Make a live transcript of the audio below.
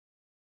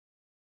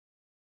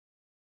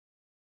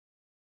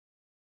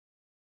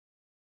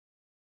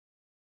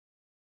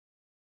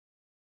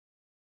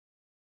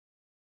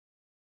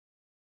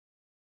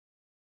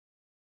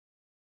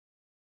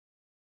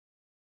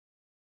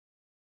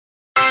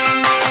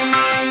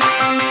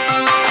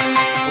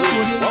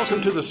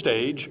welcome to the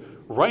stage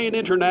Rain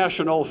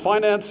International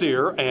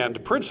financier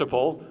and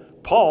principal,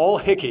 Paul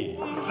Hickey.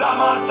 Am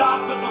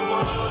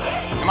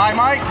I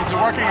mic'd? Is it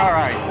working all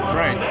right?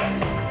 Great.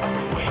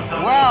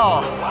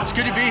 Well, it's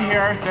good to be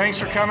here. Thanks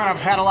for coming.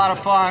 I've had a lot of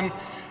fun.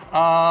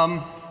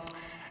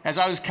 As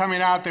I was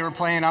coming out, they were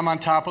playing I'm on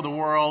Top of the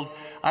World.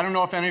 I don't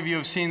know if any of you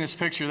have seen this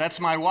picture. That's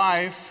my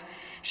wife.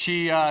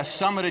 She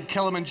summited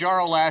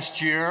Kilimanjaro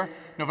last year,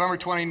 November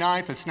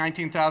 29th. It's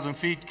 19,000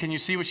 feet. Can you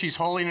see what she's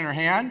holding in her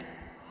hand?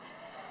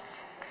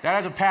 That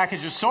has a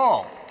package of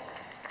soul.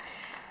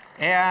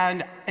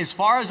 And as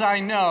far as I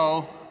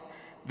know,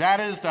 that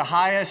is the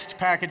highest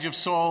package of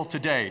soul to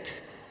date.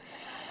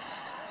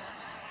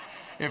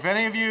 If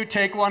any of you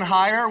take one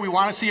higher, we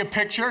want to see a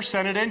picture,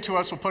 send it in to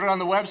us. We'll put it on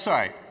the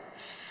website.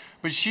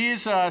 But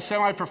she's a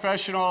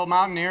semi-professional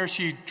mountaineer.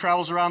 She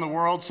travels around the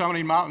world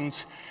summiting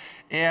mountains.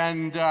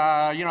 And,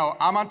 you know,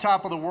 I'm on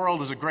Top of the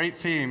World is a great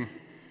theme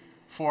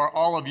for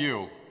all of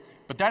you.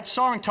 But that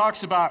song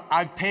talks about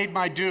I've paid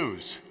my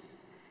dues,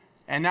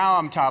 and now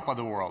I'm top of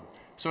the world.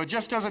 So it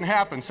just doesn't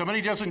happen. Somebody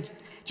doesn't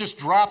just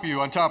drop you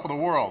on top of the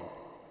world.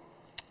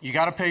 You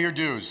got to pay your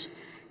dues.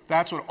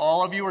 That's what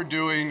all of you are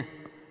doing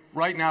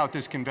right now at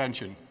this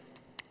convention.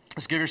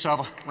 Let's give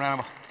yourself a round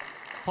of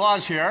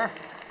applause here.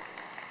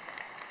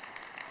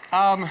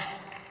 Well,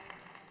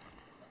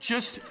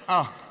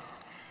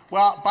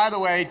 by the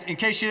way, in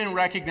case you didn't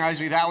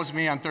recognize me, that was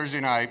me on Thursday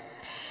night.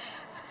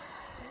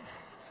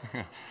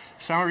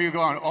 Some of you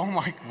going, oh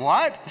my,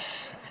 what?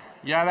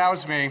 Yeah, that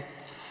was me.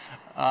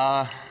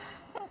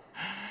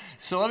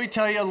 So let me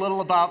tell you a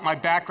little about my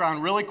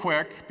background really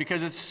quick,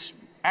 because it's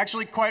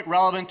actually quite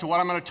relevant to what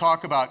I'm going to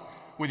talk about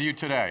with you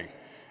today.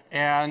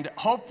 And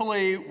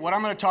hopefully what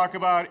I'm going to talk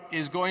about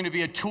is going to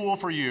be a tool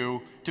for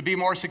you to be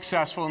more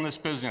successful in this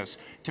business,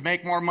 to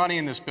make more money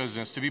in this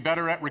business, to be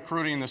better at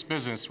recruiting in this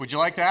business. Would you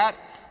like that?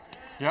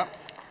 Yep.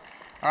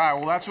 All right,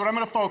 well, that's what I'm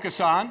going to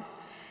focus on.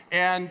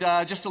 And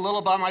just a little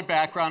about my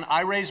background.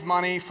 I raise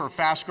money for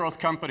fast growth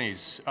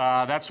companies.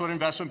 That's what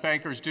investment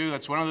bankers do.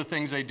 That's one of the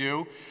things they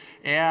do.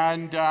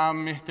 And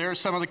there are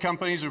some of the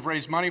companies we've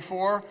raised money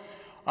for.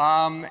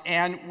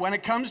 And when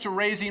it comes to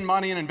raising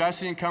money and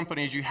investing in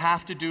companies, you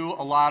have to do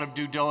a lot of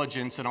due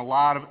diligence and a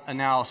lot of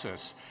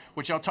analysis,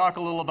 which I'll talk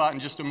a little about in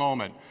just a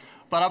moment.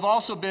 But I've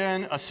also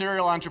been a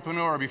serial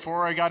entrepreneur.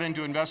 Before I got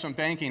into investment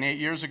banking 8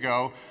 years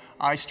ago,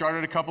 I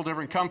started a couple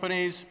different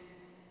companies.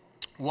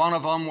 One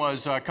of them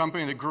was a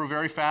company that grew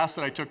very fast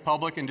that I took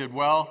public and did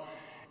well.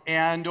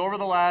 And over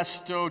the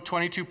last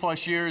 22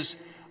 plus years,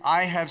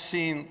 I have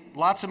seen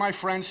lots of my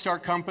friends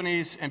start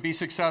companies and be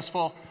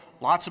successful.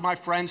 Lots of my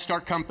friends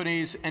start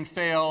companies and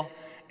fail.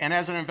 And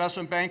as an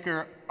investment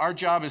banker, our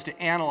job is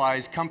to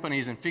analyze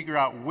companies and figure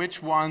out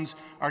which ones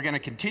are going to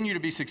continue to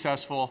be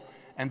successful.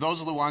 And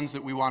those are the ones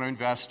that we want to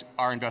invest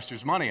our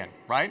investors' money in,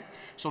 right?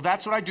 So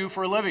that's what I do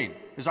for a living,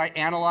 is I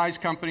analyze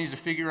companies to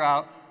figure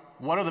out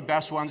what are the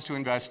best ones to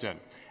invest in.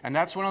 And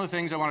that's one of the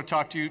things I want to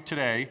talk to you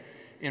today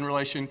in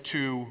relation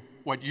to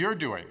what you're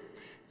doing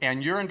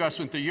and your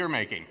investment that you're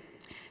making.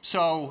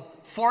 So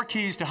 4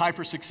 keys to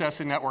hyper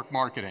success in network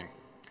marketing.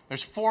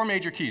 There's 4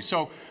 major keys.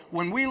 So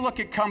when we look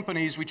at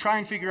companies, we try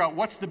and figure out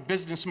what's the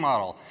business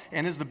model,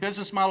 and is the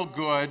business model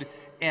good,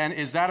 and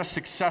is that a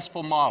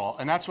successful model?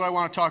 And that's what I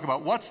want to talk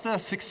about. What's the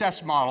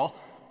success model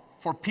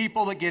for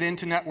people that get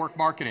into network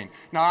marketing?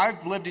 Now,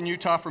 I've lived in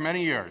Utah for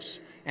many years,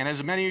 and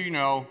as many of you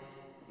know,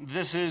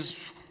 this is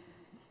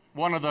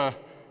one of the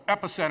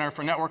epicenter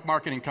for network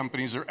marketing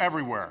companies. They're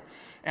everywhere.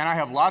 And I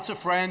have lots of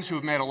friends who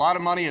have made a lot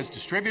of money as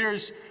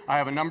distributors. I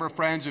have a number of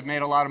friends who've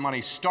made a lot of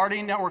money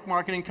starting network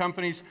marketing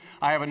companies.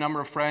 I have a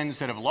number of friends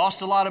that have lost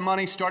a lot of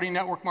money starting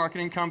network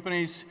marketing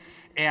companies.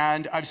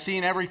 And I've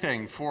seen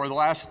everything for the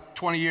last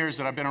 20 years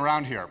that I've been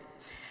around here.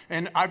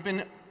 And I've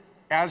been,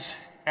 as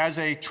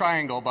a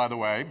triangle, by the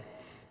way.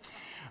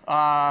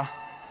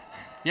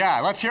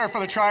 Yeah, let's hear it for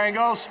the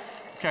triangles.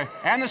 Okay,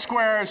 and the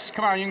squares.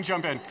 Come on, you can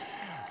jump in.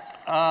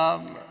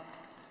 I'm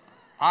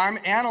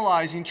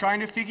analyzing, trying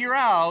to figure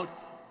out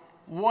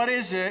what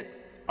is it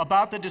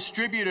about the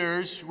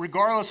distributors,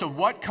 regardless of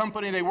what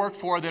company they work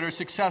for, that are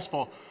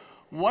successful.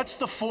 What's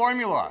the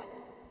formula?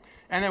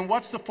 And then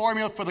what's the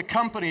formula for the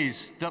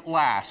companies that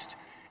last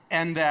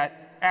and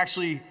that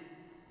actually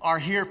are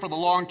here for the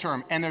long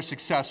term and they're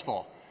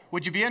successful?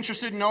 Would you be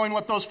interested in knowing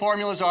what those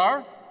formulas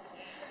are?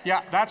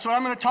 Yeah, that's what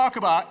I'm going to talk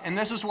about, and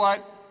this is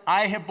what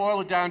I have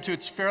boiled it down to.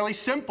 It's fairly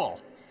simple.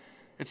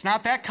 It's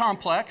not that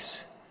complex,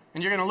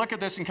 and you're going to look at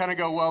this and kind of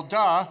go, well,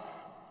 duh,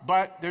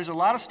 but there's a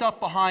lot of stuff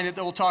behind it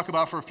that we'll talk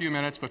about for a few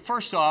minutes. But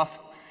first off,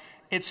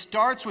 it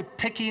starts with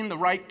picking the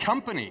right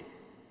company.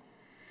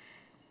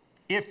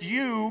 If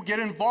you get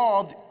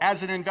involved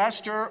as an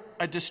investor,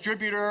 a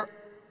distributor,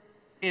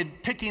 in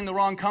picking the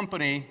wrong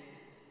company,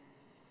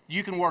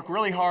 you can work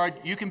really hard,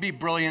 you can be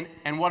brilliant,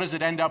 and what does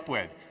it end up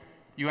with?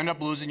 You end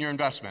up losing your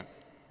investment,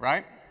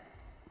 right?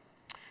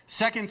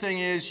 Second thing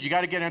is, you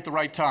got to get in at the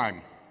right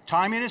time.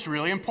 Timing is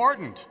really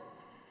important.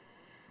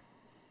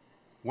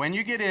 When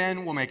you get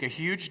in will make a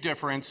huge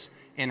difference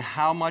in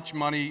how much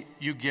money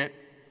you get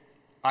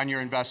on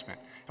your investment.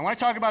 And when I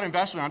talk about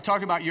investment, I'm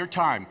talking about your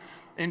time.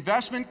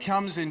 Investment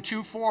comes in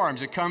two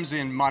forms. It comes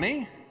in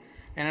money,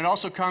 and it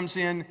also comes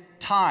in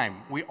time.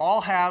 We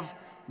all have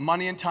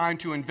money and time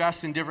to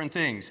invest in different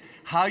things.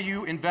 How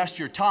you invest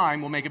your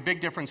time will make a big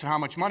difference in how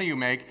much money you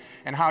make,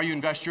 and how you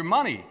invest your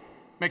money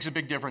makes a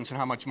big difference in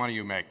how much money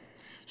you make.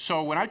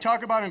 So when I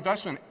talk about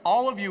investment,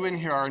 all of you in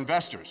here are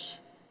investors.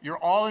 You're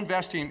all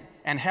investing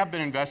and have been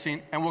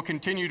investing and will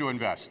continue to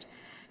invest.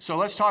 So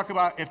let's talk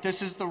about if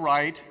this is the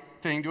right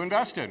thing to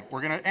invest in.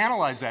 We're going to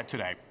analyze that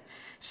today.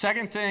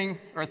 Second thing,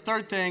 or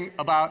third thing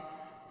about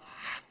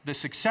the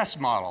success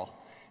model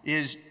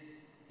is,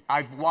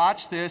 I've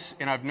watched this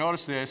and I've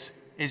noticed this,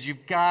 is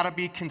you've got to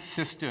be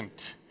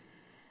consistent.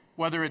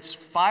 Whether it's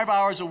 5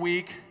 hours a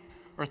week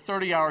or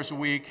 30 hours a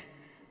week,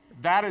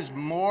 that is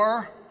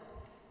more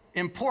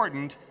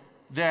important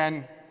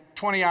than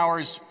 20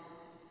 hours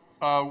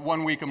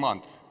 1 week a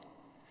month.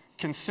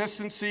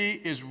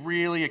 Consistency is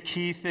really a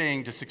key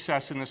thing to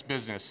success in this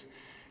business.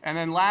 And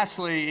then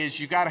lastly is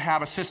you got to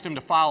have a system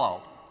to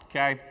follow,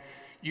 okay?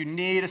 You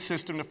need a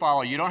system to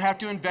follow. You don't have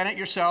to invent it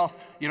yourself.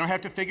 You don't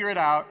have to figure it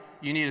out.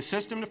 You need a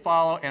system to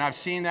follow, and I've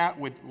seen that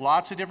with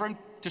lots of different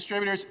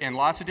distributors and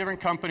lots of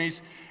different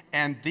companies,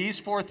 and these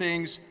four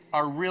things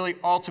are really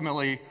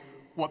ultimately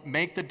what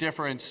make the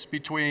difference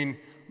between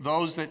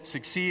those that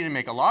succeed and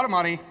make a lot of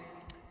money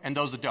and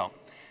those that don't.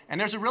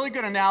 And there's a really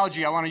good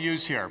analogy I want to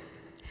use here.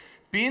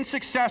 Being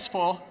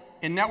successful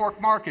in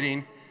network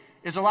marketing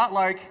is a lot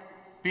like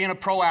being a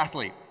pro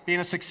athlete, being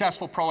a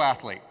successful pro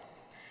athlete.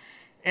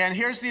 And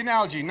here's the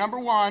analogy. Number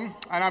one,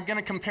 and I'm going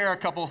to compare a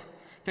couple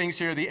things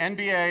here, the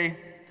NBA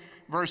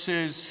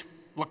versus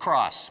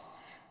lacrosse.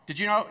 Did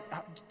you know,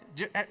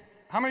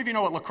 how many of you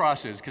know what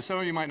lacrosse is? Because some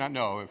of you might not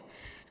know.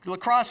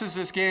 Lacrosse is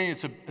this game,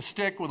 it's a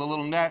stick with a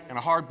little net and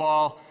a hard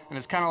ball, and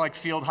it's kind of like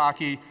field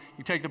hockey.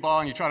 You take the ball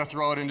and you try to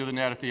throw it into the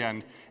net at the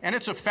end. And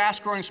it's a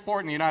fast-growing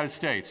sport in the United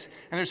States.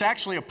 And there's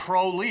actually a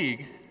pro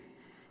league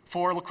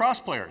for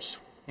lacrosse players.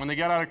 When they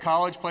get out of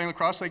college playing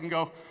lacrosse, they can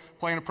go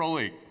play in a pro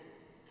league.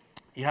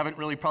 You haven't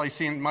really probably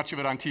seen much of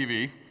it on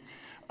TV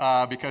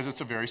because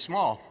it's a very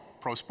small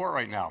pro sport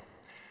right now.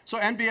 So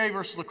NBA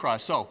versus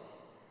lacrosse. So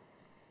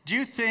do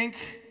you think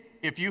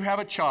if you have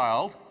a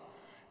child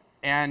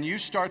and you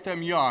start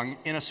them young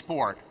in a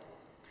sport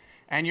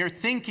and you're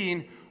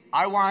thinking,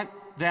 I want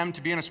them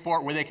to be in a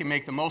sport where they can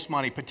make the most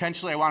money,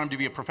 potentially I want them to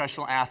be a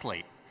professional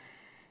athlete.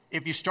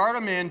 If you start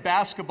them in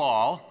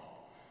basketball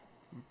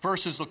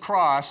versus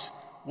lacrosse,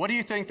 what do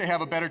you think they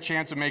have a better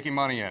chance of making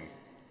money in?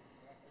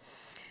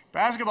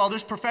 Basketball,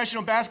 there's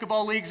professional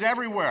basketball leagues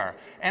everywhere.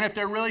 And if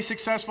they're really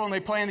successful and they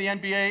play in the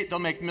NBA, they'll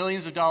make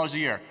millions of dollars a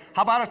year.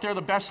 How about if they're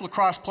the best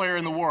lacrosse player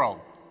in the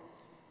world?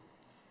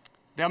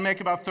 They'll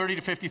make about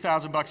 $30,000 to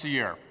 $50,000 a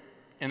year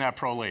in that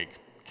pro league,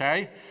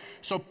 okay?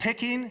 So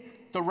picking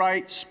the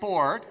right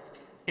sport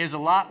is a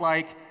lot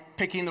like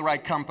picking the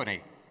right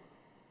company.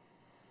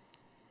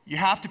 You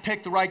have to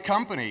pick the right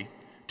company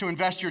to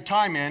invest your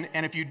time in,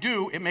 and if you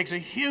do, it makes a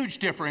huge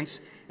difference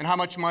in how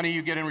much money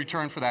you get in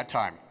return for that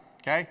time,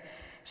 okay?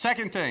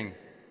 Second thing,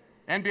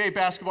 NBA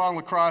basketball and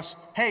lacrosse.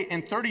 Hey,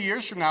 in 30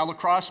 years from now,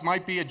 lacrosse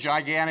might be a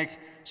gigantic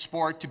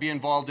sport to be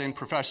involved in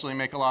professionally and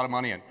make a lot of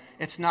money in.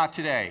 It's not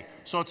today.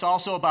 So it's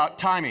also about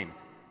timing,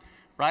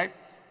 right?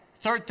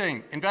 Third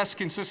thing, invest a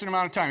consistent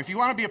amount of time. If you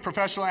want to be a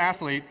professional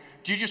athlete,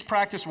 do you just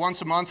practice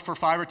once a month for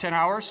 5 or 10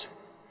 hours?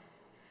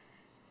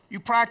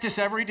 You practice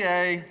every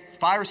day,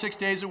 5 or 6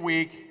 days a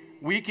week,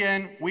 week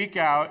in, week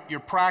out. You're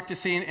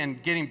practicing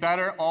and getting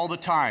better all the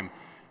time.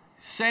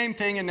 Same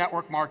thing in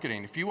network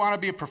marketing. If you want to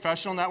be a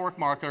professional network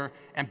marketer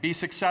and be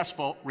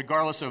successful,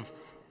 regardless of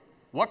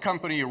what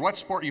company or what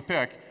sport you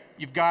pick,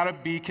 you've got to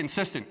be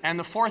consistent. And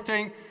the fourth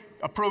thing,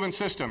 a proven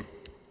system.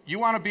 You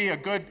want to be a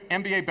good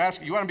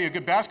you want to be a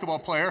good basketball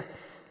player,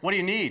 what do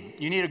you need?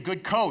 You need a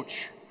good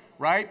coach,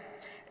 right?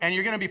 And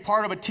you're going to be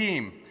part of a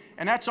team.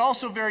 And that's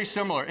also very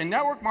similar. In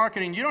network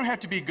marketing, you don't have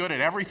to be good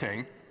at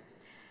everything.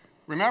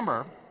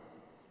 Remember,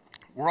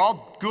 we're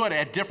all good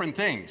at different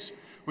things.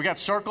 We got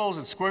circles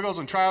and squiggles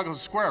and triangles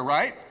and square,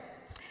 right?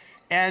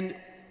 And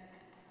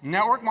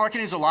network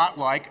marketing is a lot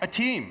like a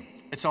team.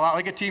 It's a lot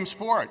like a team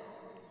sport.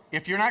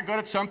 If you're not good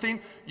at something,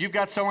 you've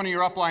got someone in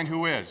your upline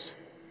who is.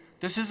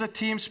 This is a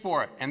team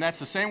sport, and that's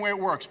the same way it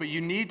works, but you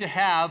need to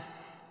have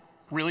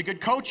really good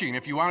coaching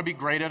if you want to be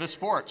great at a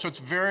sport. So it's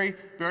very,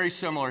 very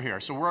similar here.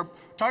 So we're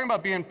talking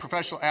about being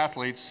professional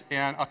athletes,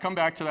 and I'll come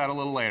back to that a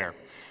little later.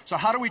 So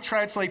how do we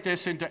translate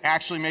this into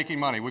actually making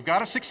money? We've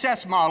got a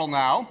success model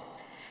now,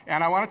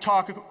 and I want to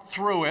talk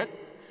through it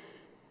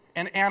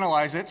and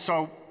analyze it.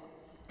 So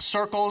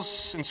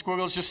circles and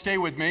squiggles, just stay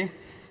with me,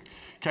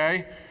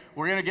 okay?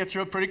 We're going to get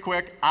through it pretty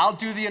quick. I'll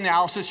do the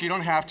analysis. You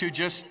don't have to.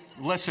 Just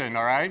listen,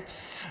 all right?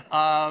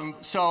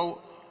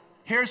 So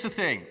here's the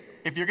thing.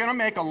 If you're going to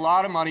make a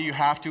lot of money, you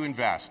have to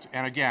invest.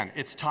 And again,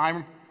 it's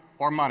time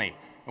or money.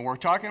 And we're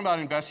talking about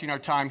investing our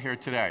time here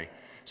today.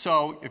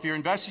 So if you're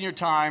investing your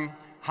time,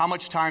 how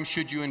much time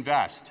should you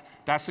invest?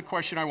 That's the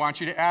question I want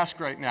you to ask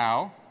right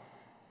now.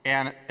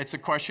 And it's a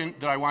question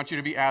that I want you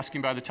to be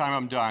asking by the time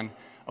I'm done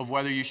of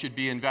whether you should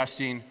be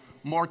investing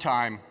more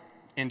time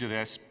into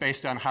this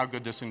based on how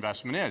good this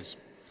investment is.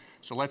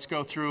 So let's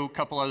go through a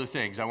couple other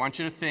things. I want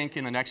you to think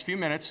in the next few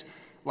minutes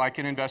like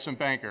an investment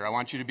banker. I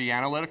want you to be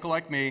analytical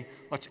like me.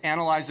 Let's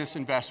analyze this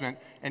investment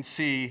and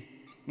see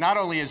not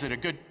only is it a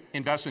good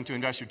investment to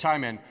invest your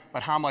time in,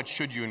 but how much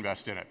should you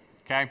invest in it,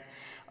 okay?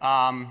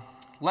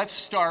 Let's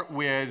start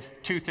with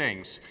two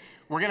things.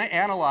 We're going to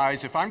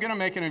analyze, if I'm going to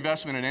make an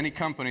investment in any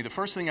company, the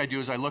first thing I do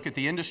is I look at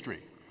the industry.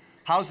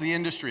 How's the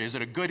industry? Is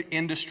it a good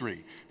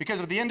industry? Because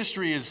if the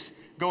industry is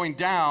going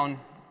down,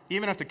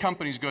 even if the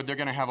company's good, they're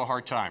going to have a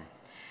hard time.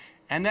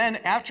 And then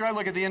after I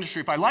look at the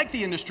industry, if I like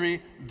the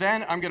industry,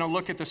 then I'm going to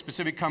look at the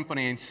specific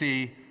company and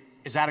see,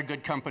 is that a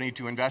good company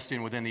to invest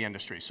in within the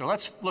industry? So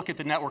let's look at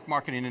the network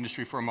marketing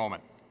industry for a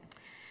moment.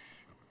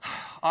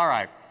 All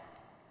right.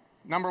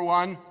 Number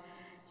one,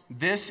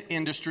 this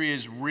industry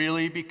is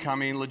really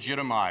becoming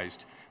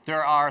legitimized.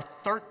 There are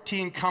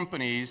 13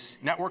 companies,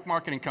 network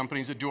marketing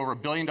companies, that do over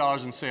 $1 billion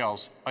in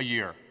sales a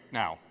year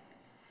now.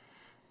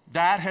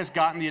 That has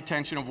gotten the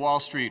attention of Wall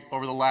Street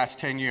over the last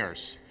 10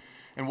 years.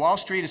 And Wall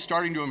Street is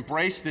starting to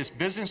embrace this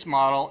business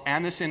model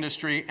and this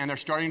industry, and they're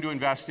starting to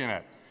invest in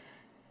it.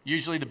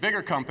 Usually the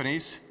bigger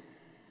companies,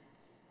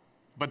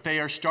 but they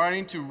are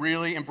starting to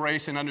really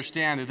embrace and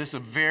understand that this is a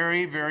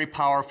very, very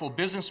powerful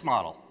business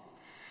model.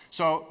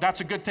 So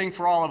that's a good thing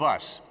for all of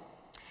us.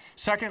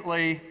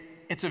 Secondly,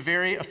 it's a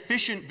very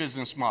efficient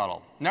business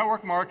model.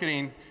 Network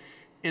marketing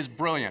is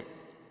brilliant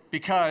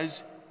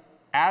because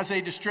as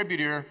a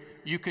distributor,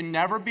 you can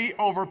never be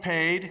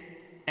overpaid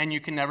and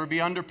you can never be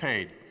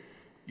underpaid.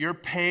 You're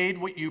paid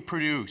what you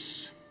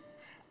produce.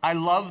 I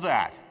love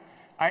that.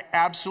 I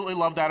absolutely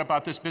love that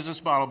about this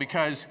business model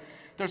because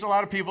there's a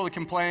lot of people that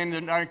complain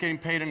they're not getting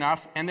paid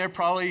enough, and they're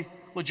probably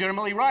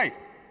legitimately right.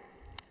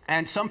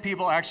 And some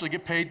people actually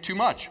get paid too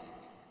much.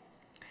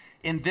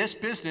 In this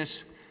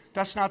business,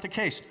 that's not the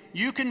case.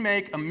 You can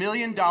make $1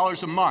 million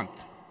a month,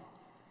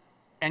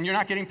 and you're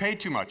not getting paid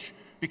too much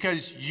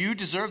because you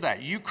deserve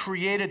that. You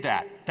created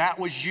that. That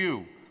was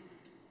you.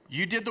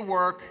 You did the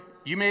work.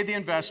 You made the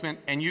investment,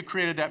 and you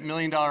created that $1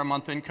 million a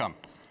month income.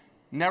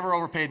 Never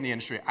overpaid in the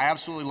industry. I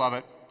absolutely love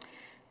it.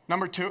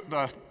 Number two,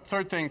 the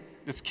third thing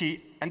that's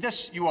key, and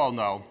this you all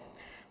know,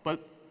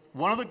 but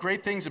one of the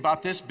great things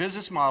about this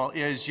business model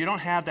is you don't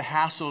have the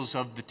hassles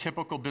of the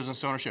typical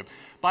business ownership.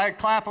 By a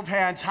clap of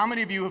hands, how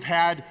many of you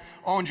have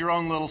owned your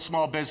own little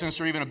small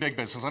business or even a big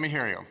business? Let me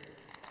hear you.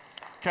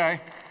 Okay,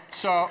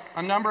 so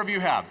a number of you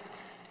have.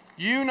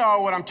 You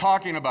know what I'm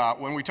talking about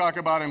when we talk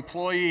about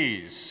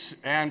employees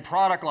and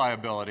product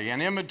liability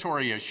and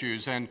inventory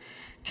issues and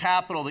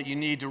capital that you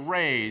need to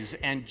raise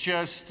and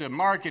just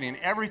marketing,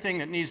 everything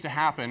that needs to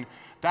happen.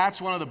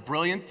 That's one of the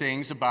brilliant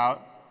things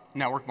about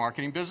network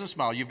marketing business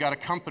model. You've got a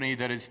company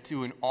that is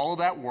doing all of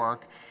that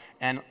work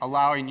and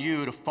allowing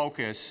you to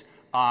focus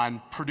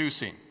on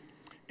producing.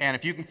 And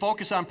if you can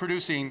focus on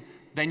producing,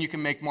 then you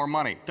can make more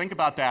money. Think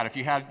about that. If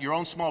you had your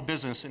own small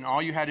business and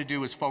all you had to do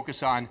was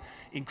focus on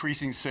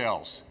increasing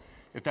sales,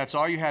 if that's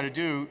all you had to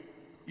do,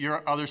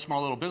 your other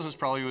small little business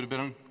probably would have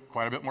been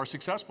quite a bit more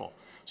successful.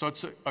 So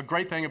it's a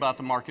great thing about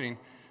the marketing,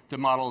 the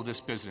model of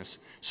this business.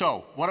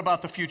 So what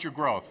about the future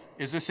growth?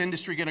 Is this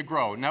industry going to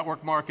grow?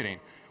 Network marketing?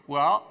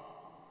 Well,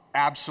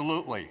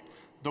 absolutely.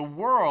 The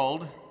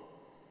world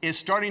is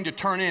starting to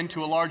turn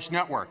into a large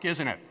network,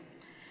 isn't it?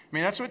 I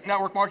mean, that's what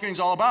network marketing is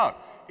all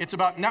about. It's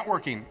about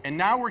networking. And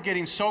now we're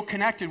getting so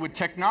connected with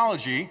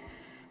technology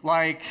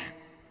like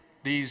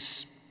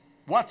these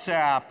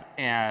WhatsApp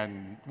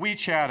and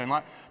WeChat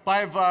and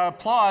by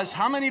applause,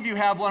 how many of you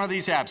have one of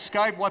these apps?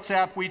 Skype,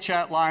 WhatsApp,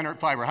 WeChat, Line, or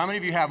Fiverr. How many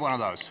of you have one of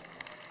those?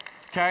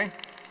 Okay?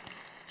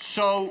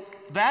 So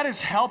that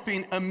is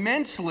helping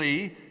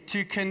immensely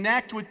to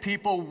connect with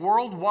people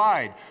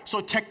worldwide.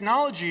 So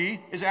technology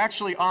is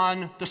actually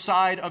on the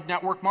side of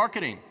network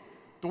marketing.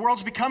 The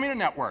world's becoming a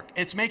network.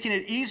 It's making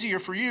it easier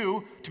for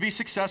you to be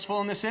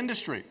successful in this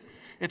industry.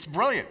 It's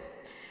brilliant.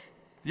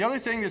 The other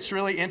thing that's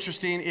really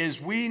interesting is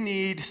we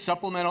need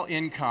supplemental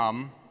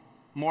income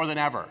more than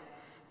ever.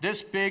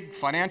 This big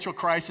financial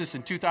crisis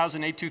in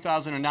 2008,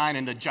 2009,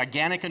 and the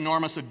gigantic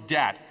enormous of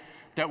debt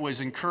that was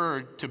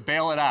incurred to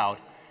bail it out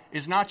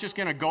is not just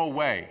going to go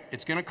away.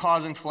 It's going to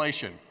cause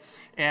inflation.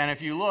 And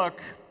if you look,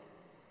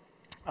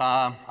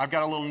 I've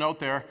got a little note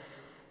there.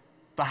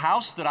 The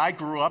house that I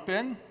grew up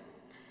in,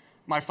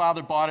 my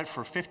father bought it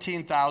for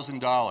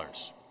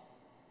 $15,000.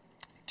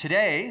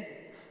 Today,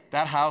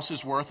 that house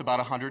is worth about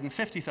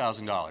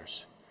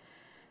 $150,000.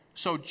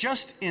 So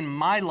just in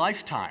my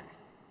lifetime,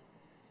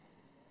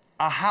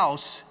 a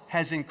house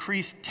has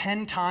increased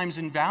 10 times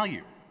in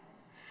value.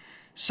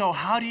 So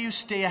how do you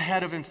stay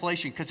ahead of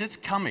inflation? Because it's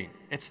coming.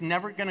 It's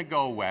never going to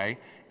go away.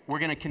 We're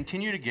going to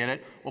continue to get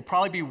it. We'll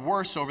probably be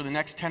worse over the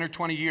next 10 or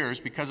 20 years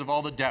because of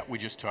all the debt we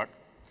just took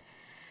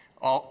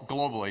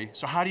globally.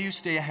 So how do you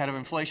stay ahead of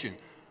inflation?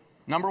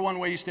 Number one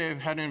way you stay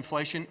ahead of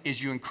inflation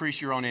is you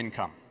increase your own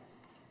income.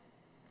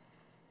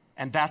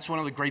 And that's one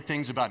of the great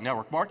things about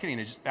network marketing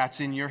is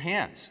that's in your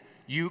hands.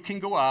 You can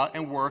go out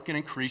and work and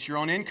increase your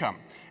own income.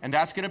 And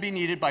that's going to be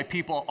needed by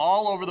people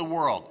all over the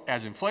world.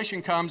 As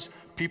inflation comes,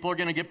 people are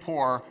going to get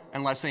poor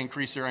unless they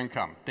increase their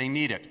income. They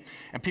need it.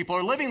 And people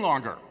are living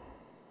longer,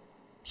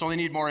 so they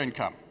need more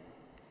income.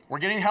 We're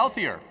getting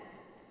healthier.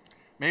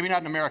 Maybe not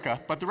in America,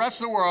 but the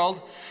rest of the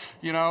world,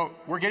 you know,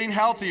 we're getting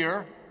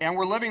healthier and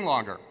we're living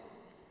longer.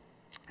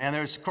 And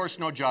there's, of course,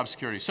 no job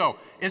security. So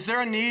is there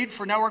a need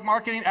for network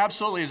marketing?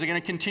 Absolutely. Is it going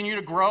to continue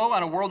to grow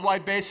on a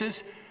worldwide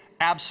basis?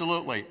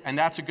 Absolutely. And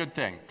that's a good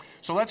thing.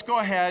 So let's go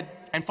ahead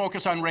and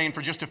focus on Rain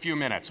for just a few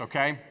minutes,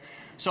 okay?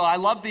 So I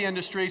love the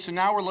industry. So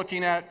now we're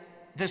looking at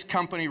this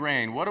company,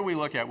 Rain. What do we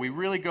look at? We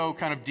really go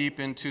kind of deep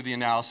into the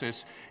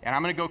analysis. And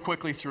I'm going to go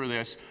quickly through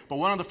this. But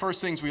one of the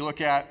first things we look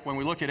at when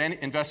we look at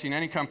investing in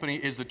any company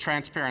is the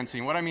transparency.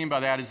 And what I mean by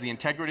that is the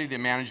integrity of the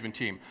management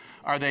team.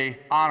 Are they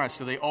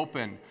honest? Are they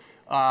open?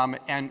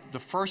 And the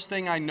first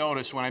thing I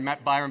noticed when I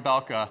met Byron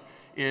Belka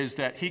is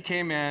that he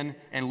came in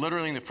and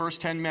literally in the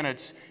first 10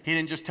 minutes, he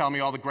didn't just tell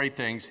me all the great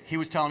things. He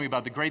was telling me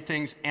about the great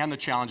things and the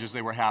challenges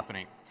that were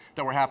happening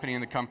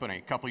in the company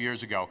a couple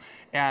years ago.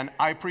 And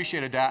I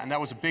appreciated that, and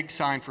that was a big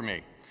sign for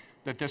me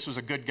that this was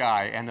a good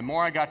guy. And the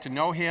more I got to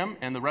know him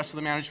and the rest of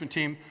the management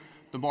team,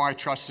 the more I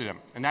trusted him.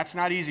 And that's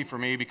not easy for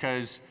me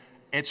because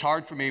it's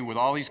hard for me with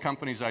all these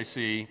companies I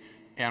see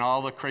and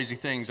all the crazy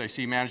things I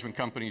see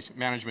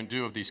management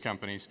do of these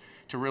companies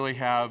to really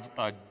have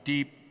a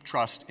deep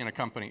trust in a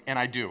company, and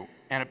I do.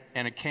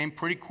 And it came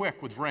pretty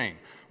quick with Rain,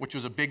 which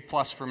was a big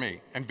plus for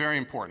me and very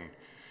important.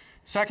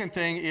 Second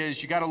thing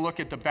is you got to look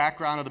at the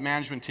background of the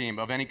management team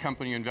of any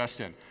company you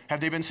invest in. Have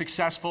they been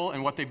successful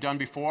in what they've done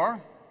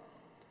before?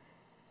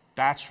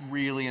 That's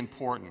really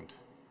important.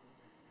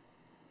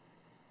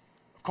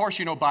 Of course,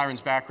 you know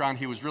Byron's background.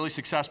 He was really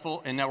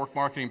successful in network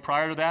marketing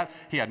prior to that.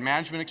 He had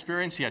management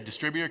experience, he had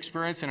distributor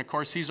experience, and of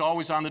course, he's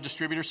always on the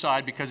distributor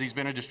side because he's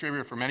been a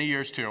distributor for many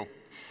years too.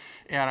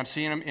 And I'm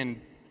seeing him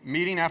in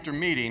meeting after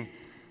meeting,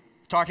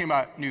 talking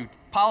about new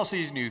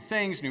policies, new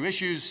things, new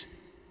issues.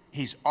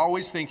 He's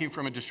always thinking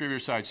from a distributor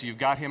side, so you've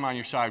got him on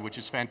your side, which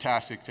is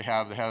fantastic to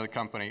have the head of the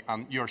company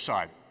on your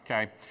side,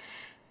 okay?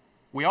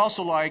 We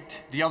also liked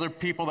the other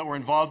people that were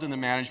involved in the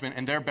management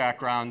and their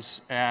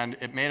backgrounds, and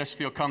it made us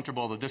feel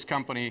comfortable that this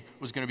company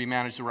was going to be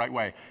managed the right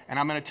way. And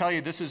I'm going to tell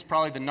you, this is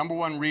probably the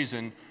 #1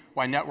 reason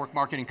why network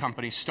marketing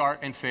companies start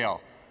and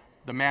fail.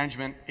 The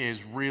management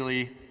is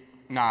really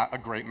not a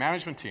great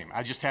management team.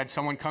 I just had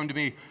someone come to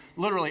me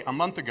literally a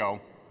month ago,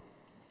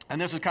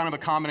 and this is kind of a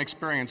common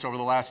experience over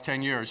the last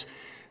 10 years.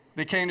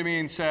 They came to me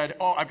and said,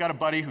 oh, I've got a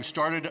buddy who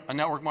started a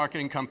network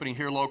marketing company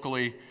here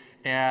locally,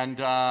 and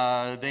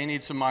they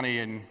need some money,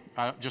 and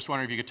I just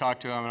wondering if you could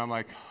talk to him. And I'm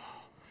like,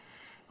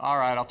 all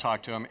right, I'll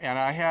talk to him. And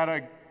I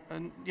had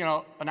an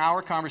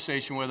hour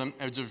conversation with him.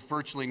 There's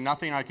virtually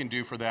nothing I can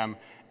do for them,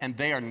 and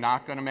they are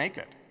not going to make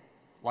it,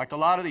 like a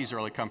lot of these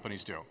early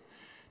companies do.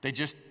 They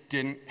just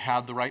didn't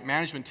have the right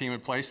management team in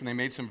place, and they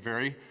made some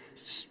very,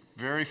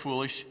 very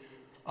foolish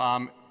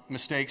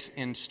mistakes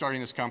in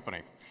starting this company.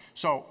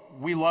 So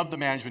we love the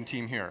management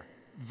team here.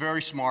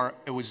 Very smart.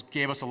 It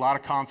gave us a lot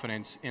of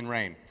confidence in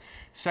Rain.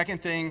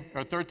 Third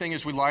thing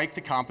is we like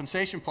the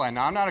compensation plan.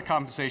 Now, I'm not a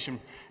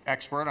compensation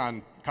expert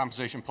on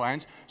compensation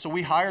plans, so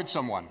we hired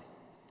someone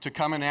to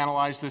come and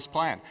analyze this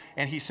plan.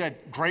 And he said,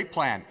 great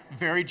plan,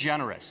 very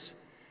generous.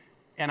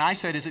 And I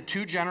said, is it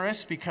too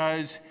generous?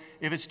 Because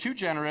if it's too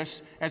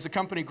generous, as the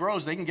company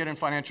grows, they can get in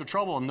financial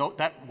trouble. And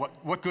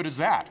what good is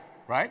that,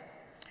 right?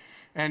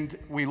 And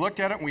we looked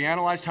at it, and we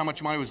analyzed how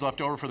much money was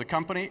left over for the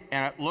company,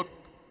 and it looked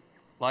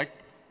like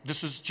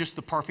this was just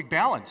the perfect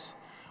balance.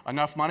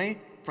 Enough money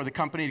for the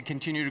company to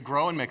continue to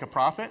grow and make a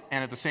profit,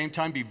 and at the same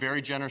time be very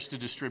generous to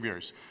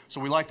distributors. So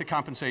we like the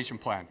compensation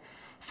plan.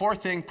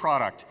 Fourth thing,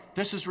 product.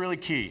 This is really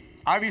key.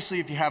 Obviously,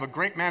 if you have a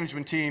great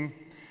management team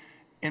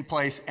in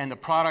place and the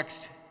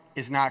product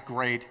is not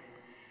great,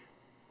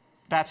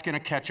 that's going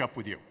to catch up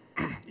with you.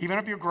 Even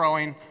if you're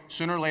growing,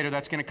 sooner or later,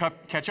 that's going to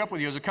catch up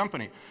with you as a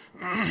company.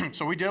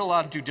 So we did a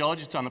lot of due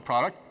diligence on the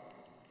product,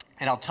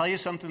 and I'll tell you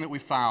something that we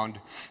found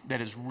that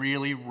is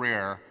really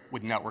rare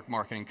with network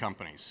marketing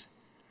companies.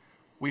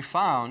 We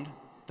found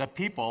that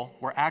people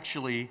were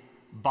actually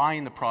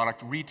buying the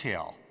product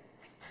retail,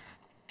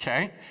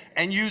 okay,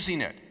 and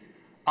using it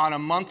on a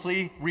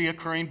monthly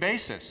reoccurring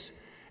basis,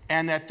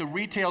 and that the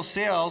retail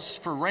sales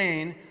for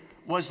Rain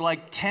was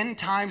like 10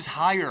 times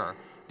higher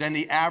than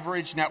the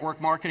average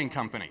network marketing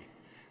company.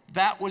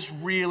 That was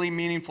really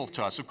meaningful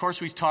to us. Of course,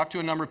 we talked to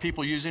a number of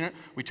people using it.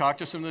 We talked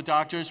to some of the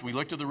doctors. We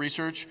looked at the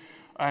research,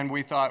 and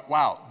we thought,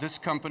 wow, this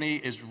company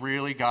has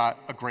really got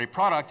a great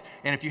product.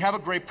 And if you have a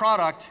great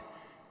product,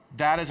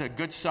 that is a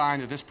good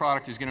sign that this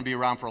product is going to be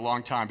around for a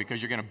long time,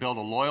 because you're going to build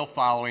a loyal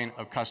following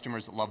of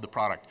customers that love the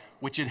product,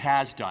 which it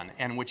has done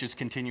and which it's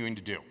continuing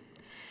to do.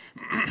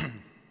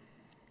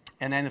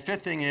 And then the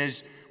fifth thing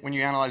is, when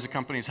you analyze a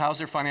company, is how's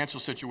their financial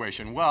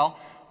situation? Well,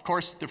 of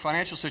course, their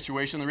financial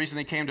situation, the reason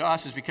they came to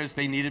us is because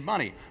they needed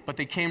money, but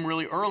they came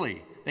really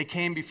early. They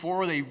came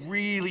before they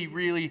really,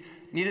 really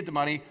needed the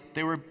money.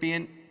 They were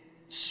being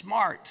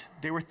smart.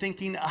 They were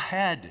thinking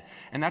ahead,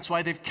 and that's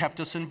why they've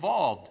kept us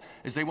involved,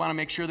 is they want to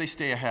make sure they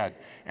stay ahead.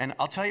 And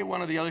I'll tell you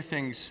one of the other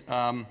things,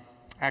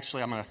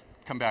 actually I'm going to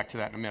come back to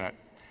that in a minute.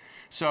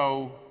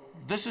 So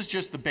this is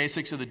just the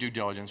basics of the due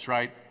diligence,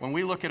 right? When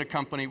we look at a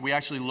company, we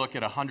actually look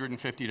at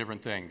 150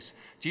 different things.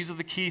 These are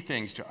the key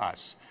things to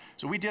us.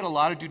 So we did a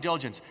lot of due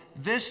diligence.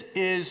 This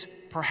is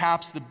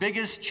perhaps the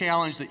biggest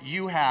challenge that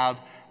you have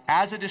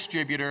as a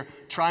distributor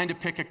trying to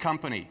pick a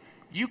company.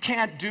 You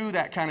can't do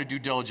that kind of due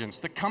diligence.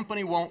 The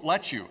company won't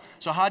let you.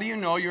 So how do you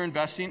know you're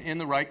investing in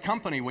the right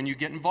company when you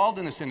get involved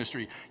in this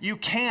industry? You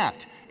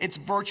can't. It's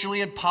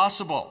virtually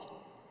impossible.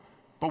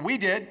 But we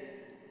did,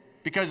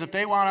 because if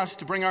they want us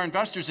to bring our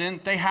investors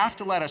in, they have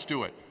to let us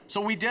do it. So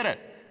we did it.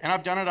 And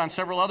I've done it on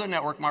several other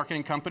network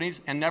marketing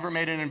companies and never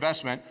made an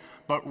investment,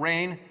 but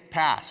Rain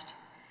passed.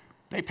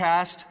 They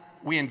passed.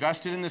 We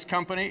invested in this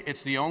company.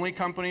 It's the only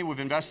company we've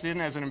invested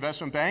in as an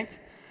investment bank.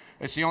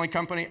 It's the only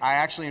company I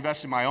actually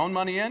invested my own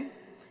money in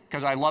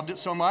because I loved it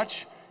so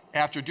much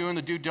after doing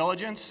the due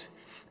diligence.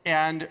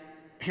 And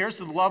here's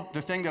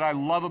the thing that I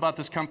love about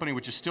this company,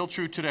 which is still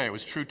true today. It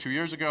was true 2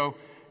 years ago,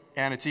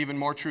 and it's even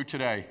more true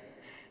today.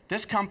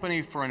 This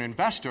company, for an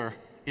investor,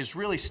 is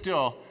really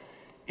still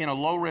in a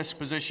low-risk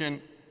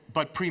position,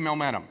 but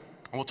pre-momentum.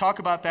 And we'll talk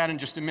about that in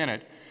just a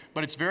minute,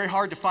 but it's very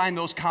hard to find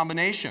those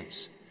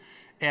combinations.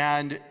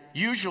 And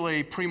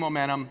usually,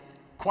 pre-momentum,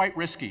 quite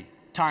risky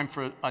time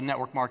for a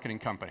network marketing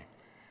company.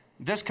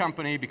 This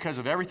company, because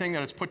of everything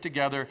that it's put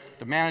together,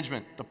 the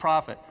management, the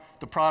profit,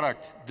 the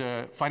product,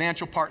 the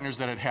financial partners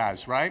that it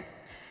has, right?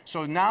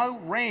 So now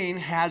Rain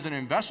has an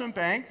investment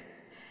bank.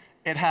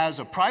 It has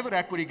a private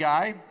equity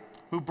guy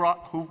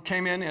who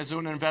came in as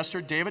an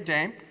investor, David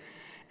Dame,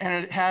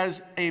 and it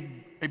has a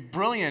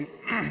brilliant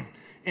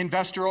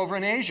investor over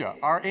in Asia.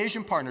 Our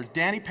Asian partner,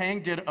 Danny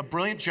Pang, did a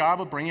brilliant job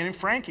of bringing in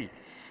Frankie.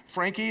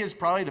 Frankie is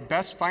probably the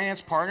best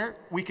finance partner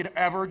we could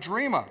ever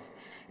dream of.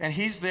 And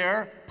he's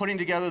there putting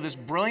together this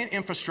brilliant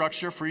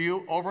infrastructure for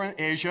you over in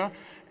Asia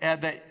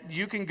that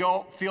you can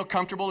go feel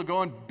comfortable to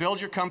go and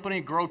build your company,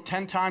 grow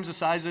 10 times the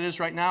size it is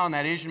right now in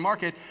that Asian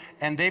market,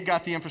 and they've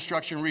got the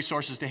infrastructure and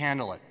resources to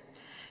handle it.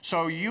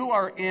 So you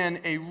are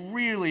in a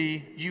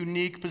really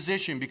unique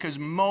position because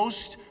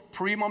most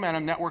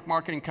pre-momentum network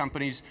marketing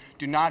companies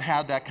do not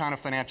have that kind of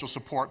financial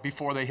support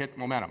before they hit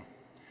momentum.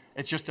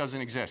 It just doesn't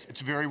exist.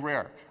 It's very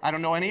rare. I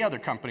don't know any other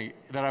company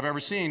that I've ever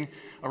seen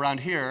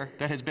around here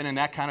that has been in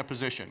that kind of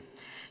position.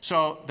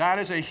 So that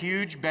is a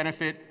huge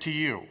benefit to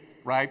you,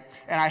 right?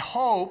 And I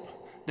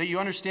hope that you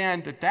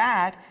understand that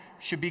that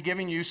should be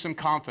giving you some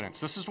confidence.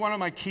 This is one of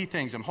my key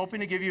things. I'm hoping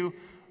to give you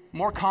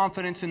more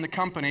confidence in the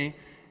company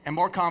and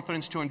more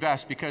confidence to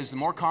invest, because the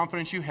more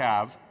confidence you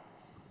have,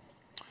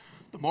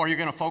 the more you're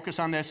going to focus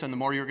on this and the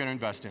more you're going to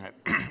invest in it.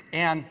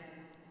 And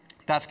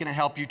that's going to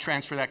help you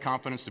transfer that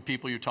confidence to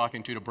people you're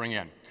talking to bring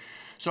in.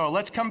 So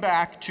let's come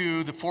back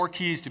to the 4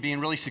 keys to being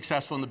really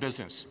successful in the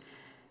business.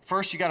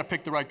 First, you got to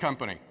pick the right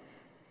company.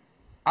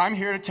 I'm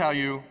here to tell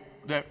you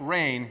that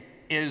Rain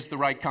is the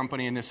right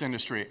company in this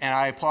industry, and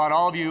I applaud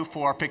all of you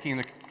for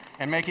picking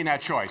and making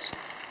that choice.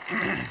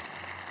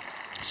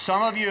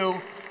 Some of you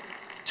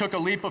took a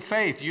leap of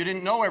faith. You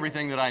didn't know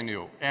everything that I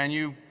knew, and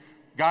you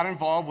got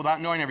involved without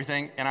knowing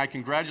everything, and I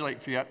congratulate you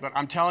for that, but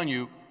I'm telling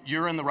you,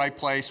 you're in the right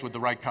place with the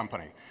right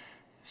company.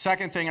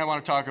 Second thing I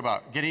want to talk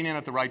about, getting in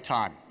at the right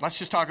time. Let's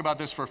just talk about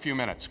this for a few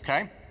minutes,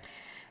 okay?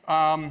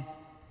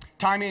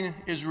 Timing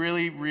is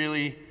really,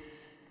 really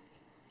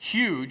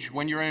huge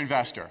when you're an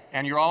investor,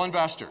 and you're all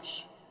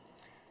investors.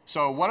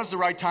 So what is the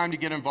right time to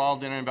get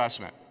involved in an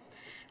investment?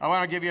 I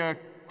want to give you a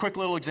quick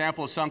little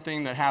example of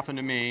something that happened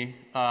to me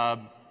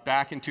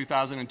back in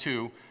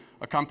 2002.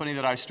 A company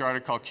that I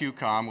started called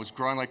QCOM was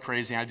growing like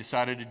crazy, and I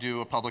decided to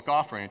do a public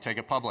offering and take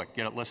it public,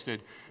 get it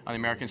listed on the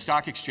American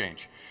Stock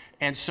Exchange.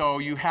 And so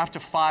you have to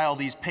file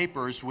these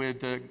papers with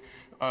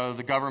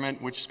the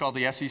government, which is called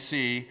the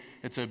SEC.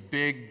 It's a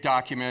big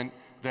document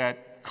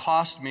that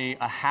cost me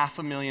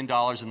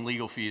 $500,000 in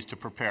legal fees to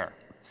prepare,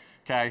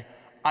 okay?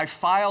 I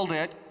filed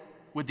it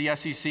with the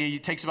SEC.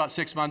 It takes about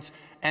 6 months.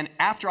 And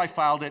after I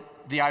filed it,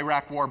 the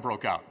Iraq war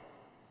broke out.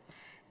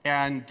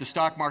 And the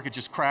stock market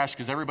just crashed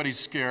because everybody's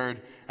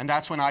scared. And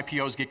that's when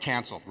IPOs get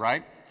canceled,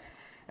 right?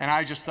 And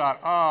I just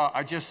thought, oh,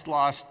 I just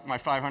lost my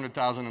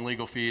 $500,000 in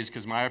legal fees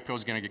because my IPO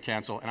is going to get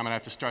canceled, and I'm going to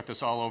have to start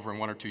this all over in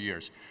 1 or 2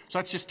 years. So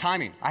that's just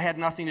timing. I had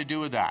nothing to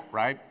do with that,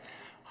 right?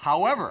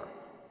 However,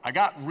 I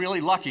got really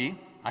lucky.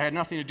 I had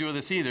nothing to do with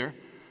this either.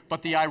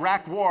 But the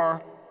Iraq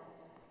war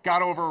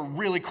got over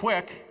really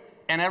quick,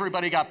 and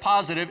everybody got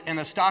positive, and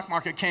the stock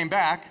market came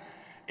back,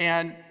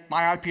 and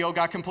my IPO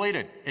got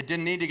completed. It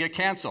didn't need to get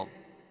canceled.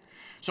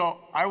 So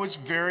I was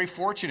very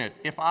fortunate.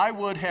 If I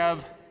would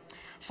have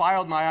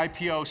filed my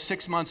IPO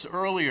 6 months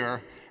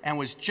earlier and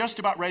was just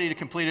about ready to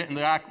complete it and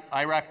the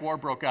Iraq war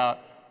broke out,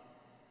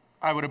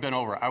 I would have been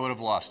over. I would have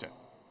lost it.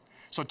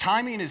 So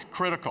timing is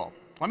critical.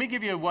 Let me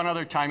give you one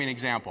other timing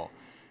example.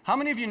 How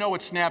many of you know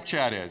what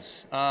Snapchat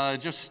is?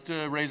 Just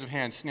raise of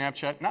hands.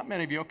 Snapchat. Not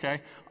many of you,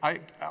 okay.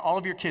 All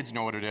of your kids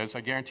know what it is, I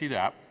guarantee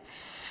that.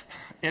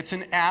 It's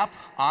an app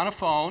on a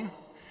phone,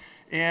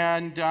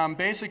 and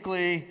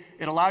basically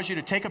it allows you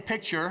to take a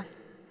picture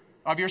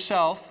of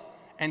yourself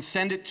and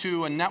send it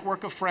to a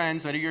network of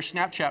friends that are your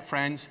Snapchat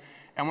friends,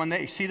 and when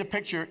they see the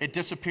picture, it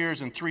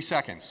disappears in 3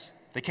 seconds.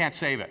 They can't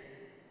save it,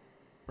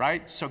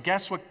 right? So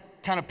guess what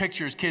kind of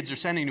pictures kids are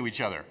sending to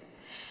each other,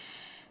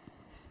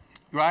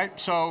 right?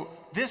 So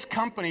this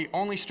company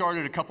only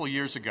started a couple of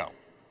years ago.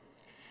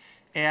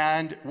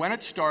 And when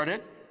it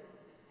started,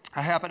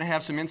 I happen to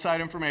have some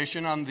inside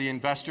information on the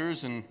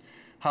investors and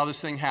how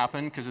this thing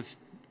happened, because it's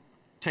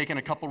taken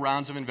a couple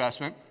rounds of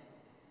investment.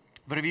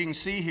 But if you can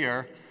see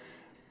here,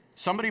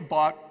 somebody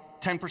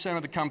bought 10%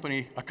 of the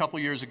company a couple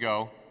years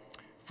ago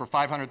for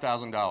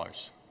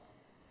 $500,000.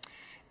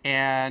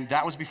 And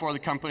that was before the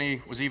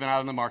company was even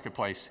out in the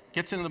marketplace.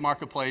 Gets into the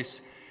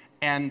marketplace,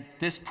 and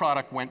this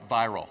product went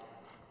viral.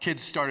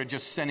 Kids started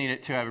just sending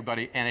it to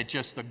everybody, and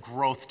the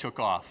growth took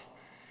off.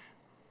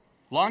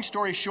 Long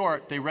story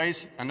short, they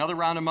raised another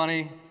round of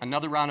money,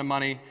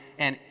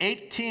 and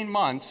 18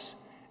 months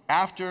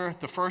after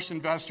the first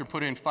investor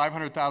put in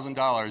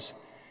 $500,000,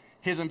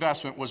 his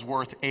investment was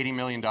worth $80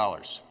 million.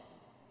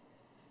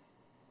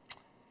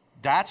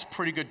 That's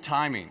pretty good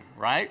timing,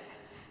 right?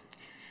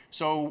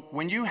 So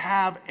when you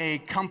have a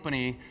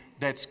company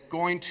that's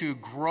going to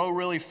grow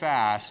really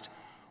fast,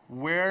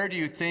 where do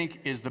you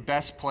think is the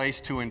best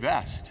place to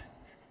invest,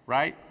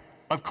 right?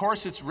 Of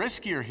course, it's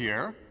riskier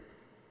here,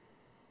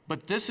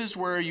 but this is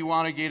where you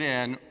want to get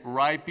in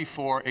right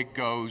before it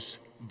goes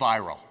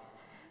viral.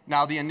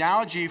 Now, the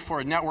analogy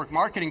for network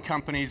marketing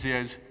companies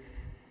is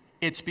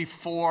it's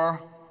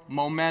before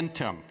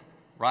momentum,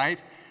 right?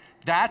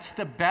 That's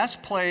the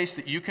best place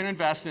that you can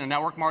invest in a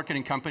network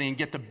marketing company and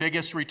get the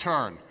biggest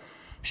return.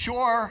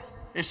 Sure,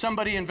 if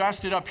somebody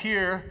invested up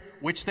here,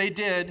 which they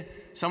did,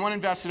 someone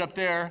invested up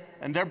there,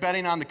 and they're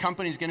betting on the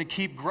company's going to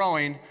keep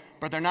growing,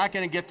 but they're not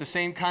going to get the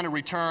same kind of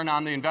return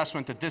on the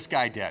investment that this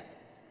guy did,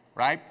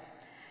 right?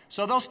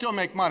 So they'll still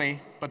make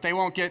money, but they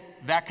won't get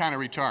that kind of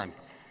return.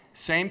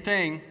 Same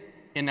thing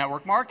in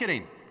network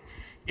marketing.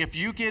 If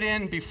you get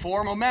in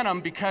before momentum,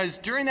 because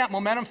during that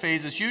momentum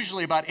phase is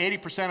usually about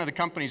 80% of the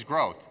company's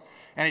growth,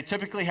 and it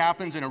typically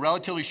happens in a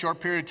relatively short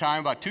period of time,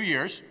 about 2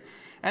 years,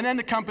 and then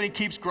the company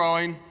keeps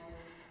growing.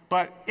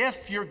 But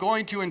if you're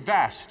going to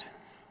invest,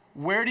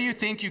 where do you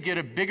think you get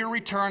a bigger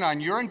return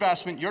on your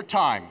investment, your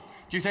time?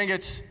 Do you think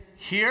it's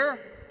here,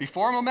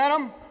 before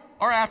momentum,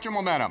 or after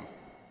momentum?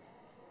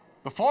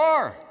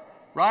 Before,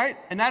 right?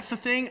 And that's the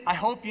thing I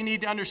hope you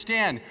need to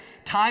understand.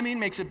 Timing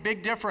makes a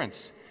big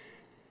difference.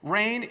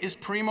 Rain is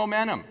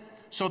pre-momentum.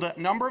 So the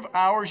number of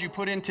hours you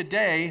put in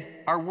today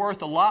are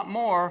worth a lot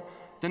more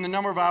than the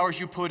number of hours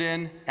you put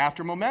in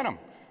after momentum.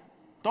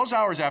 Those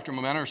hours after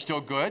momentum are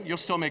still good. You'll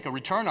still make a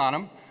return on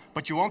them,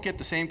 but you won't get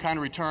the same kind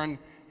of return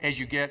as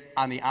you get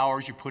on the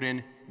hours you put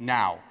in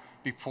now,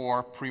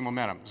 before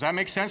pre-momentum. Does that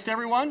make sense to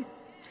everyone?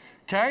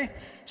 Okay?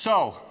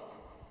 So,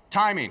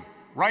 timing.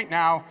 Right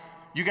now,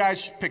 you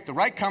guys picked the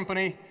right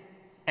company,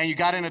 and you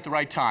got in at the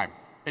right time.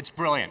 It's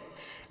brilliant.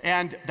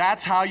 And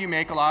that's how you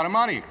make a lot of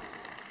money.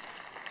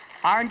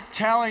 I'm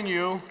telling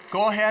you,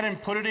 go ahead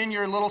and put it in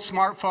your little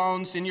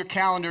smartphones, in your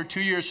calendar. 2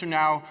 years from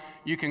now,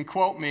 you can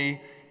quote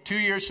me. 2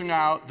 years from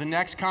now, the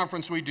next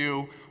conference we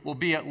do will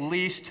be at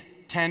least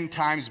 10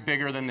 times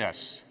bigger than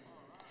this.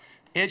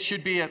 It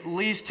should be at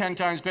least 10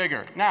 times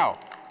bigger. Now,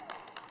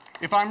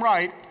 if I'm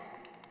right,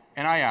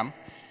 and I am,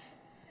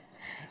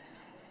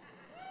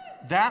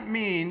 that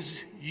means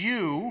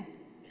you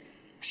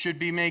should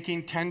be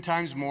making 10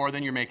 times more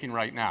than you're making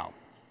right now.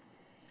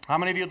 How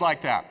many of you would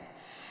like that?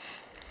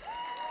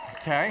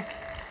 Okay.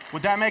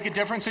 Would that make a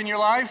difference in your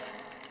life?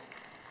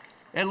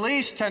 At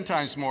least 10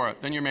 times more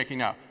than you're making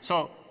now.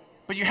 So,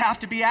 but you have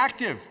to be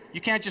active.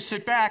 You can't just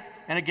sit back.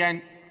 And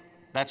again,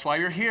 that's why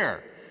you're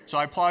here. So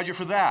I applaud you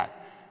for that.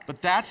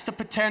 But that's the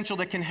potential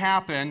that can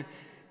happen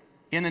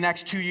in the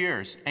next 2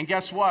 years. And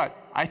guess what?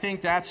 I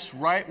think that's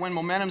right when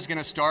momentum's going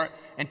to start.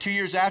 And 2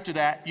 years after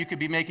that, you could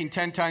be making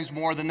 10 times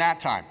more than that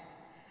time.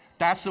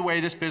 That's the way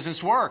this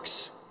business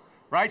works,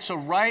 right? So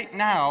right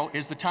now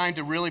is the time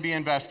to really be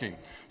investing.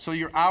 So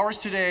your hours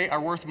today are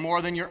worth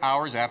more than your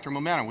hours after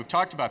momentum. We've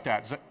talked about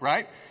that, is that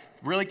right?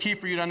 Really key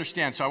for you to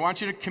understand. So I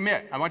want you to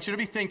commit. I want you to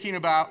be thinking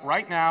about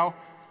right now,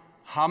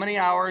 how many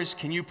hours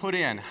can you put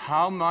in?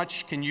 How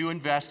much can you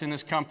invest in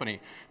this company?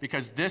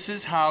 Because this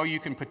is how you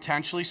can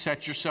potentially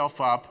set yourself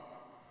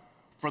up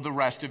for the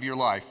rest of your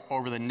life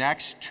over the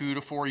next 2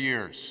 to 4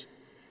 years.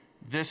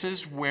 This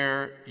is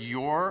where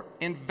your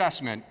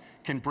investment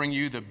can bring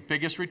you the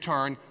biggest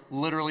return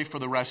literally for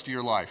the rest of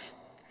your life.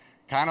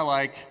 Kind of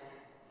like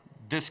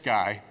this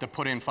guy that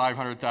put in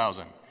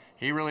 $500,000.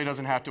 He really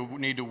doesn't have to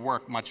need to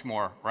work much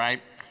more,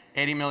 right?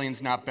 80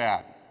 million's not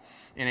bad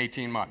in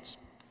 18 months.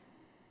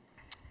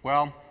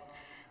 Well,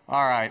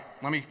 all right,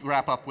 let me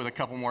wrap up with a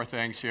couple more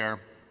things here.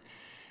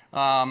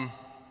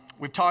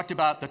 We've talked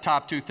about the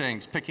top 2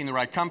 things, picking the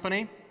right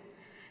company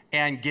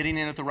and getting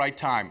in at the right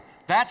time.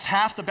 That's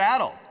half the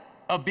battle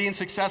of being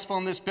successful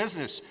in this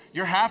business.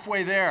 You're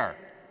halfway there.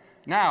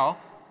 Now,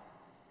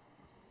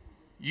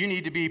 you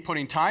need to be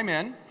putting time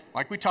in,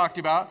 like we talked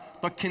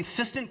about, but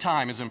consistent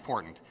time is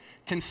important.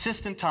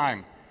 Consistent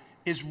time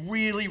is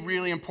really,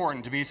 really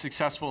important to be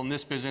successful in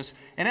this business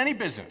and any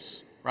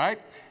business, right?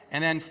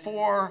 And then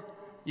 4,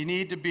 you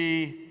need to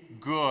be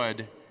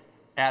good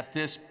at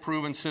this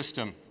proven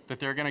system that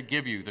they're going to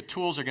give you, the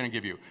tools they're going to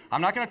give you. I'm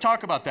not going to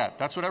talk about that.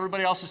 That's what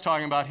everybody else is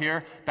talking about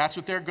here. That's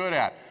what they're good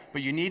at.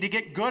 But you need to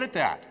get good at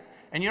that.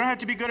 And you don't have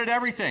to be good at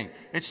everything.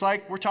 It's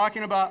like we're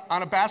talking about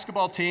on a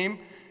basketball team,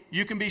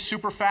 you can be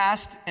super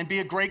fast and be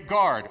a great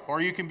guard, or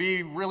you can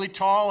be really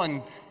tall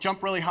and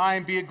jump really high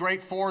and be a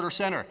great forward or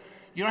center.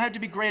 You don't have to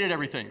be great at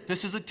everything.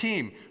 This is a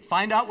team.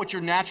 Find out what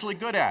you're naturally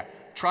good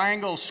at.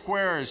 Triangles,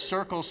 squares,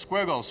 circles,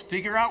 squiggles.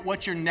 Figure out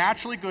what you're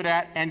naturally good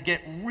at and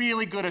get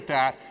really good at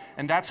that.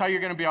 And that's how you're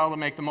going to be able to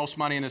make the most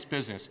money in this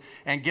business.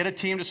 And get a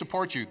team to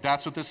support you.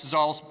 That's what this is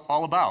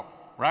all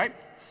about, right?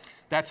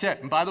 That's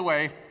it. And by the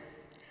way,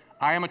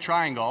 I am a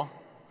triangle,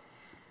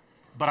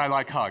 but I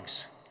like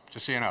hugs,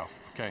 just so you know,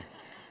 okay?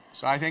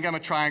 So I think I'm a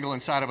triangle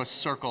inside of a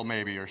circle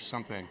maybe or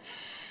something.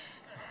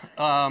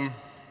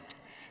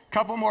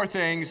 Couple more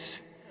things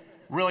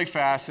really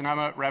fast, and I'm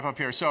gonna wrap up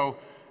here. So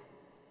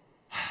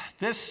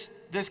this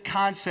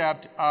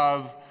concept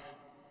of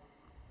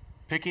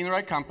picking the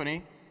right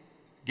company,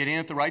 getting in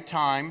at the right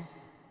time,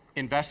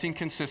 investing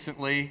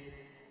consistently,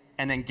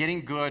 and then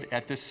getting good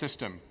at this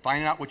system,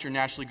 finding out what you're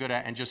naturally good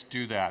at and just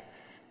do that.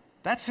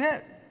 That's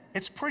it.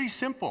 It's pretty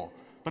simple,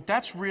 but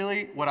that's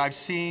really what I've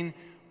seen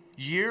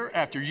year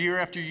after year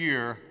after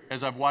year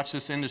as I've watched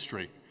this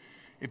industry.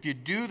 If you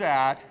do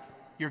that,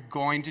 you're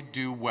going to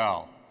do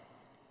well.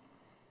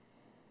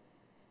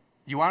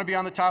 You want to be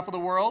on the top of the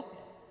world?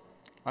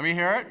 Let me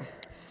hear it.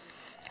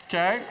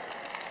 Okay.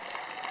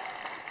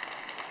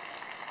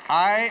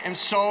 I am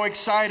so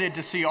excited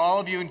to see all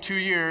of you in 2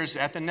 years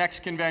at the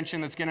next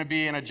convention that's going to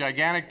be in a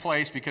gigantic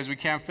place because we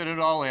can't fit it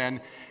all in.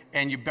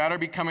 And you better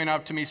be coming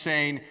up to me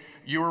saying,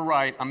 you were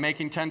right, I'm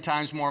making 10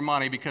 times more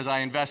money because I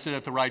invested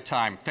at the right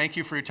time. Thank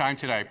you for your time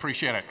today.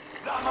 Appreciate it.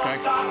 I'm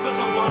on top of the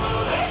world,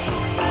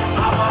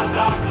 I'm on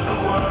top of the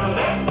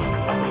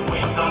world,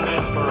 waiting on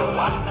this for a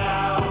while.